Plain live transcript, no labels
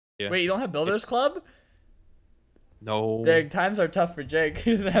Yeah. Wait, you don't have Builders Club? No. Dang, times are tough for Jake.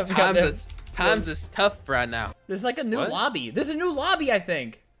 He doesn't have Times is tough right now. There's like a new What? lobby. There's a new lobby, I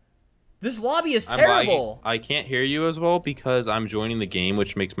think. This lobby is I'm terrible. lagging. I can't hear you as well because I'm joining the game,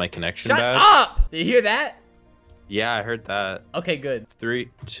 which makes my connection Shut bad. up! Did you hear that? Yeah, I heard that. Okay, good.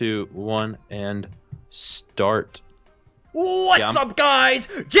 3, 2, 1, and start. What's up, guys?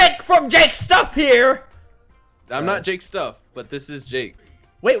 Jake from Jake Stuff here. I'm not Jake Stuff, but this is Jake.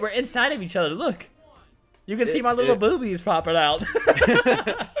 Wait, we're inside of each other. Look. You can see my little boobies popping out.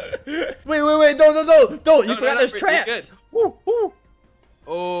 wait, don't. You forgot there's traps. Woo, woo.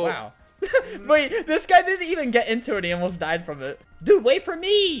 Oh. Wow. Wait, this guy didn't even get into it. He almost died from it. Dude, wait for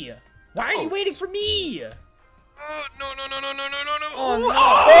me. Why are you waiting for me? No. Oh,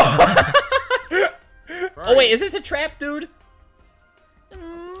 no. Oh, wait, is this a trap, dude?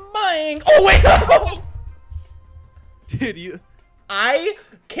 Bang. Oh, wait. Dude, you... I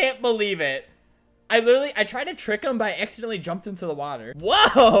can't believe it. I tried to trick him, but I accidentally jumped into the water.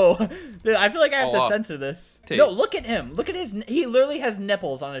 Whoa! Dude, I feel like I have to censor this. No, look at him. Look at he literally has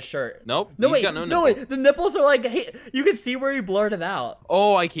nipples on his shirt. Nope. No, wait, no, wait. The nipples are like, you can see where he blurred it out.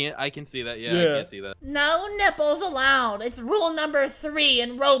 Oh, I can see that. Yeah, I can see that. No nipples allowed. It's rule number 3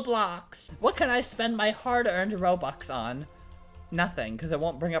 in Roblox. What can I spend my hard-earned Robux on? Nothing, because it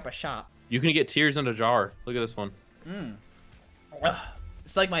won't bring up a shop. You can get tears in a jar. Look at this one.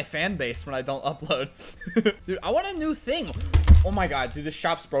 It's like my fan base when I don't upload. Dude, I want a new thing. Oh my god, dude, this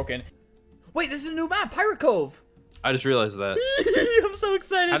shop's broken. Wait, this is a new map, Pirate Cove. I just realized that. I'm so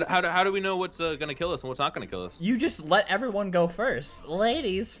excited. How do we know what's gonna kill us and what's not gonna kill us? You just let everyone go first.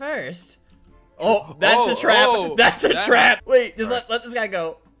 Ladies first. Oh, that's a trap. That's a trap. Wait, just let this guy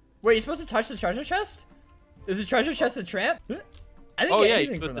go. Wait, you're supposed to touch the treasure chest? Is the treasure chest a trap? I didn't get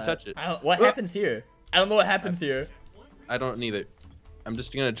anything you're from supposed that. to touch it. What happens here? I don't know what happens here. I don't neither. I'm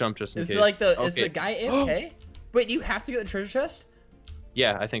just gonna jump just in case. Is the guy AFK? Wait, do you have to get the treasure chest?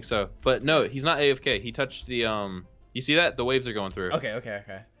 Yeah, I think so. But no, he's not AFK. He touched the you see that? The waves are going through. Okay.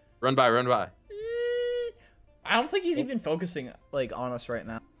 Run by. I don't think he's even focusing like on us right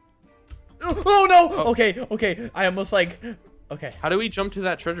now. Oh no! Okay. I almost okay. How do we jump to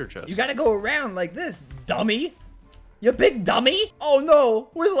that treasure chest? You gotta go around like this, dummy. You big dummy. Oh no,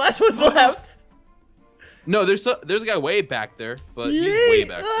 we're the last ones left. No, there's a guy way back there, but he's way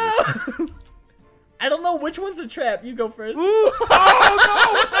back there. I don't know which one's the trap. You go first. Ooh. Oh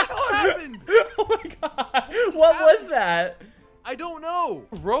no! What happened? Oh my god! What was that? I don't know.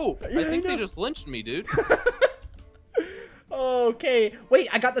 Rope. Yeah, I think I know. they just lynched me, dude. Okay. Wait,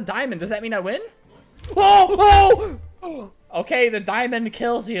 I got the diamond. Does that mean I win? Oh! Okay, the diamond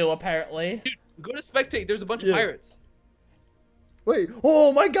kills you apparently. Dude, go to spectate. There's a bunch of pirates. Wait.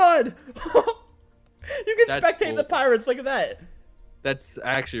 Oh my god! You can spectate cool. the pirates. Look at that. That's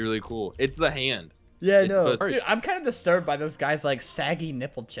actually really cool. It's the hand. Yeah, no. Dude, I'm kind of disturbed by those guys like saggy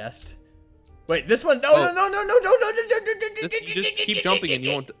nipple chest. Wait, this one? No. Just keep jumping and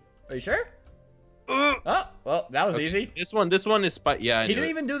you won't. Are you sure? Oh, well, that was easy. This one is yeah. He didn't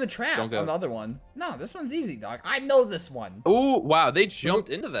even do the trap on the other one. No, this one's easy, dog. I know this one. Oh wow, they jumped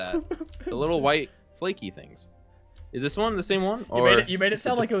into that. The little white flaky things. Is this one the same one? You made it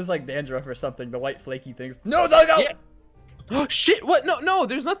sound like it was like dandruff or something. The white flaky things. No. Yeah. Oh shit! What? No,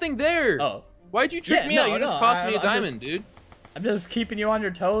 there's nothing there. Oh. Why'd you trick me out? You just cost me a diamond, dude. I'm just keeping you on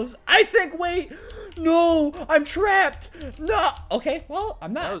your toes. I think. Wait. No, I'm trapped. No. Okay. Well,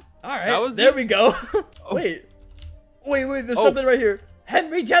 I'm not. All right. There we go. Wait. There's something right here.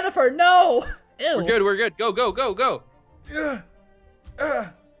 Henry Jennifer. No. Ew. We're good. Go.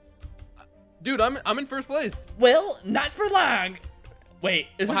 Dude, I'm in first place. Well, not for long. Wait,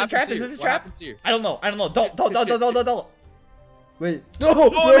 is this a trap? Is this a trap? I don't know. Don't. Wait. No.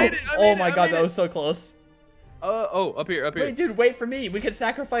 Oh my god, that was so close. Up here. Wait, dude, wait for me. We could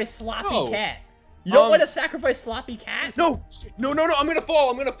sacrifice Sloppy Cat. You don't want to sacrifice Sloppy Cat? No. I'm gonna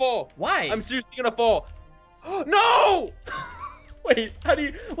fall. Why? I'm seriously gonna fall. No. Wait, how do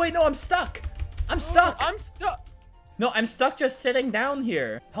you? Wait, no, I'm stuck. I'm stuck. No, I'm stuck just sitting down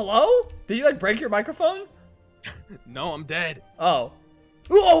here. Hello? Did you like break your microphone? No, I'm dead. Oh.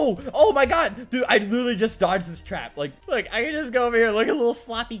 Oh my god. Dude, I literally just dodged this trap. Like I can just go over here. Look at a little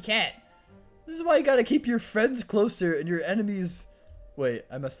sloppy cat. This is why you gotta keep your friends closer and your enemies. Wait,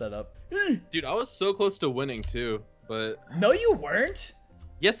 I messed that up. Dude, I was so close to winning too, but. No, you weren't.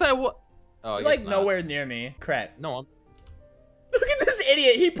 Yes, I was. Oh, I like nowhere near me. Crap. No, I'm. Look at this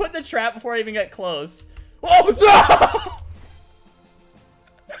idiot. He put the trap before I even got close. Oh no!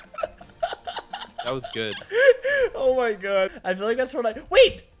 That was good. Oh my god. I feel like that's what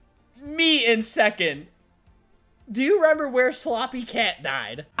wait! Me in second. Do you remember where Sloppy Cat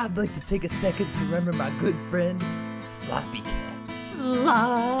died? I'd like to take a second to remember my good friend, Sloppy Cat.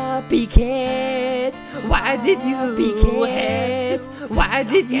 Sloppy Cat, why did you Why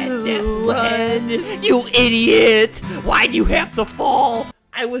did you run? You idiot! Why'd you have to fall?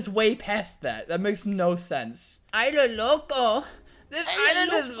 I was way past that. That makes no sense. Island loco. This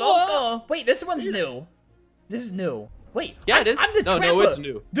island is loco. Wait, this one's new. This is new. Wait, yeah, it is. I'm the trapper. No, it's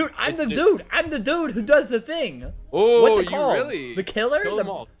new. Dude, I'm the dude. I'm the dude who does the thing. Oh, what's it called? You really? The killer? Kill them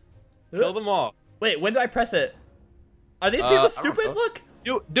all. Kill them all. Wait, when do I press it? Are these people stupid? Look.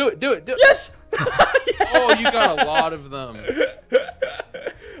 Do it. Yes. Oh, you got a lot of them.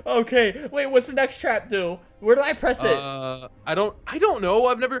 Okay. Wait, what's the next trap do? Where do I press it? I don't know.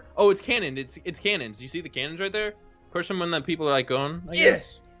 I've never. Oh, it's cannon. It's cannons. You see the cannons right there? Push them when the people are like going. I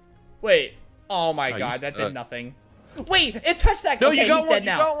guess. Wait. Oh my God, that did nothing. Wait, it touched that. No, okay, you got he's one.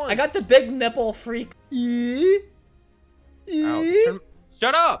 Dead now. I got the big nipple freak.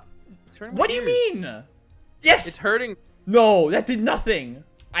 Shut up. What do you mean? Yes. It's hurting. No, that did nothing.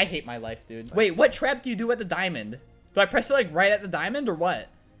 I hate my life, dude. Wait, what trap do you do at the diamond? Do I press it like right at the diamond or what?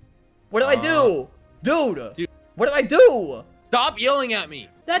 What do I do? Dude, what do I do? Stop yelling at me.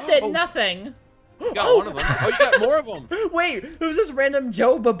 That did nothing. You got one of them. Oh, you got more of them. Wait, who's this random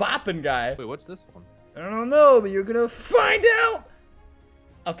Joe Baboppin guy? Wait, what's this one? I don't know, but you're gonna find out.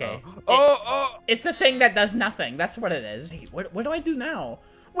 Okay. It's the thing that does nothing. That's what it is. Hey, what do I do now?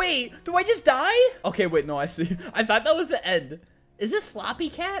 Wait, do I just die? Okay, wait, no, I see. I thought that was the end. Is this Sloppy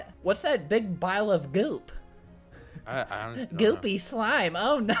Cat? What's that big pile of goop? I honestly don't know. Slime.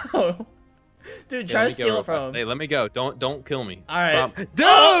 Oh no. Dude, try to steal it from him. Hey, let me go. Don't kill me. All right. Dude!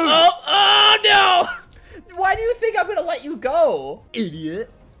 Oh no! Why do you think I'm gonna let you go?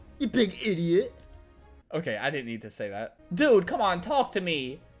 Idiot. You big idiot. Okay, I didn't need to say that. Dude, come on, talk to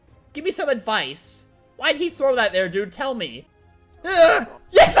me. Give me some advice. Why'd he throw that there, dude? Tell me.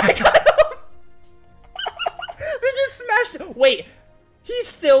 Yes, I got him! They just smashed it. Wait, he's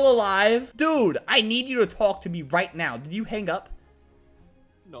still alive? Dude, I need you to talk to me right now. Did you hang up?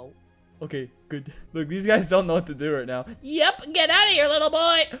 No. Okay, good. Look, these guys don't know what to do right now. Yep, get out of here, little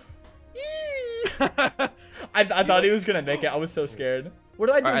boy. I thought he was gonna make it. I was so scared. What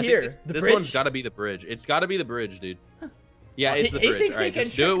do I do here? This one's gotta be the bridge. It's gotta be the bridge, dude. Yeah, it's the bridge. All right,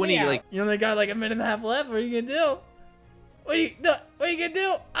 just do it when he like. You only got like a minute and a half left. What are you gonna do? What are you gonna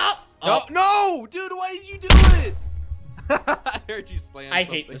do? No, dude, why did you do it? I heard you slam. I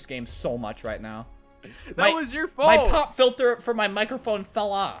hate this game so much right now. That was your fault. My pop filter for my microphone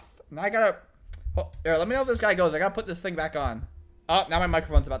fell off. Now I gotta. Oh, here, let me know if this guy goes. I gotta put this thing back on. Oh, now my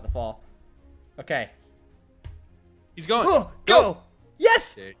microphone's about to fall. Okay. He's going. Oh, go.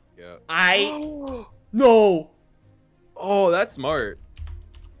 Yes. There you go. No. Oh, that's smart.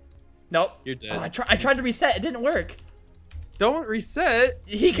 Nope. You're dead. Oh, I tried to reset. It didn't work. Don't reset.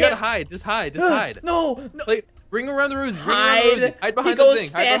 You gotta hide. Just hide. Just hide. No. Like, bring around the rooms. Hide. Hide behind the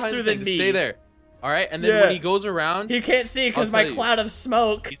thing. Hide behind the thing. Just stay there. All right, and then when he goes around, he can't see because my cloud of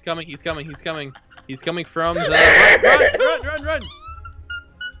smoke. He's coming. He's coming. He's coming. He's coming from the. Run!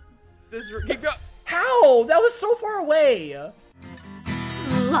 Just keep going. How? That was so far away.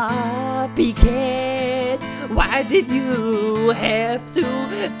 Sloppy Cat, why did you have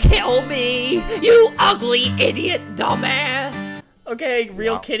to kill me? You ugly idiot dumbass. Okay,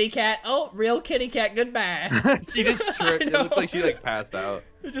 real kitty cat. Oh, real kitty cat, goodbye. She just tripped. It looks like she like passed out.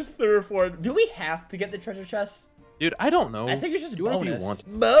 It just threw her forward. Do we have to get the treasure chest? Dude, I don't know. I think it's just bonus.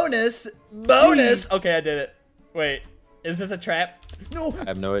 Bonus. Okay, I did it. Wait, is this a trap? No. I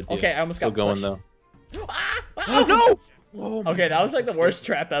have no idea. Okay, I almost got going pushed. though. No! Oh okay, that was like the worst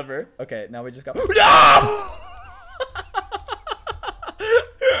trap ever. Okay, now we just got. No!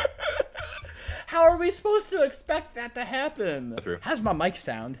 How are we supposed to expect that to happen? How's my mic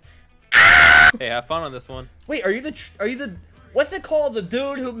sound? Hey, have fun on this one. Wait, are you the what's it called? The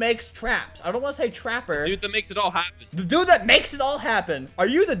dude who makes traps. I don't want to say trapper. The dude that makes it all happen. The dude that makes it all happen. Are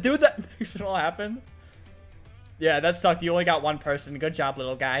you the dude that makes it all happen? Yeah, that sucked. You only got one person. Good job,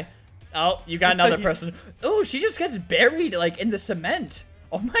 little guy. Oh, you got another person. Oh, she just gets buried like in the cement.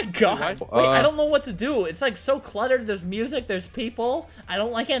 Oh my god. Wait, I don't know what to do. It's like so cluttered. There's music, there's people. I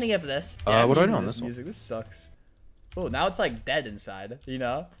don't like any of this. What do I do on this music? This sucks. Oh, now it's like dead inside, you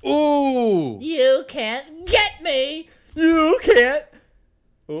know? Ooh! You can't get me! You can't!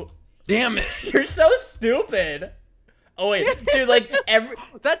 Oh. Damn it! You're so stupid! Oh wait, dude, like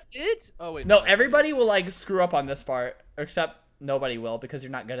That's it? Oh wait. No, everybody will like screw up on this part. Except nobody will because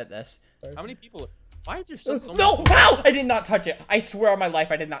you're not good at this. How many people? Why is there so No! How? I did not touch it. I swear on my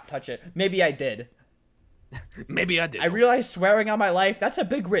life I did not touch it. Maybe I did. Maybe I did. I realize swearing on my life, that's a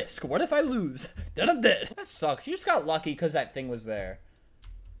big risk. What if I lose? Then I'm dead. That sucks. You just got lucky because that thing was there.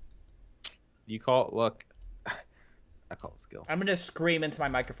 You call it luck. I call it skill. I'm gonna scream into my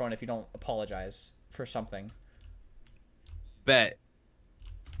microphone if you don't apologize for something. Bet.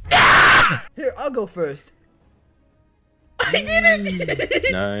 Here, I'll go first. I did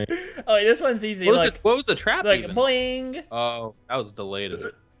it! Nice. Oh, wait, this one's easy. What was the trap like, even? Bling. Oh, that was delayed as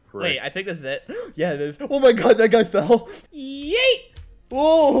frick. Wait, I think this is it. Yeah, it is. Oh my god, that guy fell. Yeet!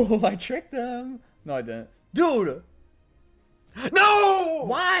 Oh, I tricked him. No, I didn't. Dude! No!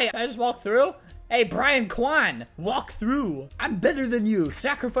 Why? I just walk through? Hey, Brian Kwan, walk through. I'm better than you.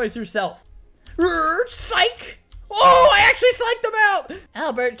 Sacrifice yourself. Psych! Oh, I actually psyched him out!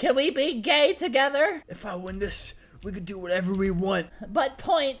 Albert, can we be gay together? If I win this, we could do whatever we want. But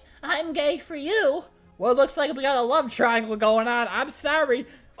point, I'm gay for you. Well, it looks like we got a love triangle going on. I'm sorry.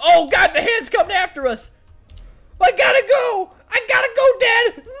 Oh, God, the hand's coming after us. I gotta go. I gotta go,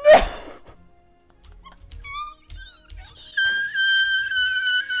 Dad. No.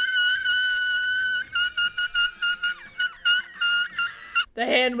 The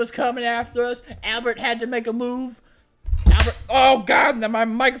hand was coming after us. Albert had to make a move. Albert, oh God, now my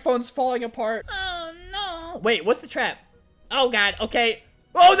microphone's falling apart. Oh no. Wait, what's the trap? Oh God, okay.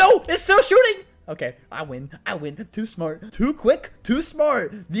 Oh no, it's still shooting. Okay, I win. Too smart, too quick, too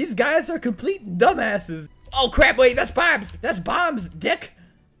smart. These guys are complete dumbasses. Oh crap, wait, that's bombs. That's bombs, dick.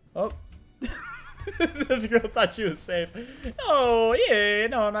 Oh. This girl thought she was safe. Oh yeah,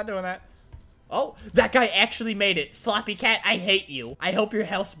 no, I'm not doing that. Oh, that guy actually made it. Sloppy cat, I hate you. I hope your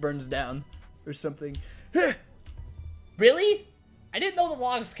house burns down or something. Really? I didn't know the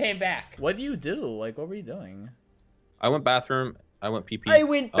logs came back. What do you do? Like, what were you doing? I went bathroom. I went pee pee. I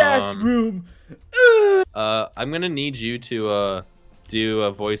went bathroom. I'm gonna need you to do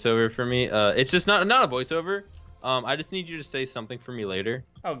a voiceover for me. It's just not a voiceover. I just need you to say something for me later.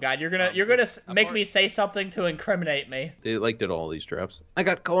 Oh God, you're gonna make me say something to incriminate me. They like did all these traps. I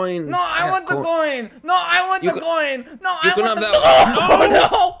got coins. No, I want the coin. No, I want the coin. No, I want the coin. Oh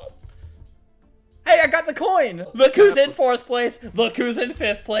no! Hey, I got the coin. Look who's in 4th place. Look who's in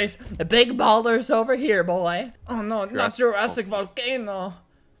 5th place. The big ballers over here, boy. Oh no, not Jurassic Volcano.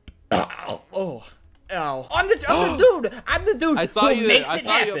 Oh. Ow. I'm the dude. I'm the dude I saw who you makes there. it I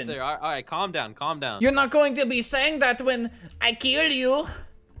saw happen. you up there. All right, calm down. You're not going to be saying that when I kill you.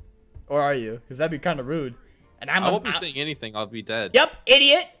 Or are you? Because that'd be kind of rude. And I won't be saying anything. I'll be dead. Yep,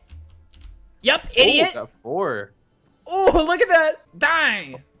 idiot. Yep, idiot. Ooh, got 4. Oh, look at that.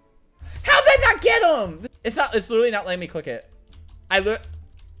 Die. How'd that not get him? It's literally not letting me click it.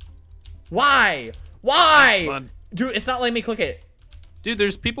 Why? Dude, it's not letting me click it. Dude,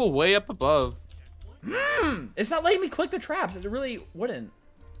 there's people way up above. It's not letting me click the traps. It really wouldn't.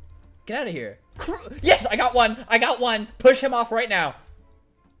 Get out of here. Yes, I got one. Push him off right now.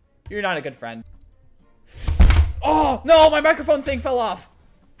 You're not a good friend. Oh, no, my microphone thing fell off.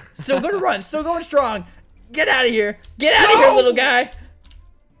 Still gonna run. Still going strong. Get out of here. Get out of here, little guy.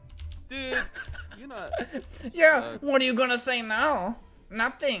 Dude, you're not... Yeah, what are you gonna say now?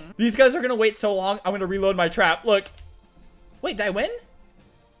 Nothing. These guys are gonna wait so long. I'm gonna reload my trap. Look. Wait, did I win?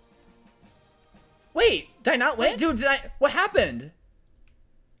 Wait, did I not win? Dude, what happened?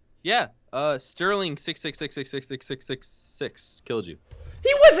 Yeah, Sterling 666666666 killed you.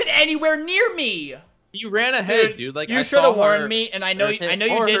 He wasn't anywhere near me. You ran ahead, dude. Like, you should have warned me, and I know you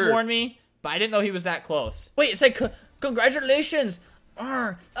did warn me, but I didn't know he was that close. Wait, it's like, congratulations.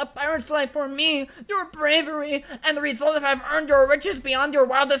 A pirate's life for me, your bravery, and the result of have earned your riches beyond your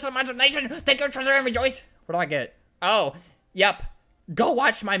wildest imagination. Take your treasure and rejoice. What do I get? Oh, yep. Go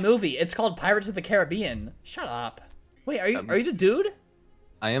watch my movie. It's called Pirates of the Caribbean. Shut up. Wait, are you the dude?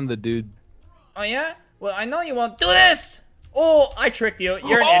 I am the dude. Oh yeah? Well, I know you won't do this. Oh, I tricked you.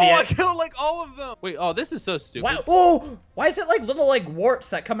 You're an idiot. Oh, I killed like all of them. Wait, oh, this is so stupid. Wow. Oh, why is it like little like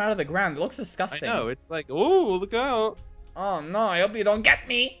warts that come out of the ground? It looks disgusting. I know. It's like, oh, look out. Oh no, I hope you don't get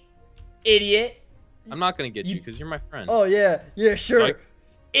me, idiot. I'm not gonna get you because you're my friend. Oh yeah, sure. Like...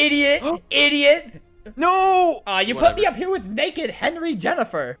 Idiot, idiot. No! You put me up here with naked Henry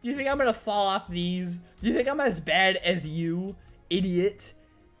Jennifer. Do you think I'm gonna fall off these? Do you think I'm as bad as you, idiot?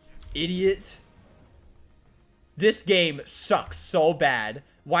 Idiot. This game sucks so bad.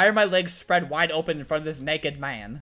 Why are my legs spread wide open in front of this naked man?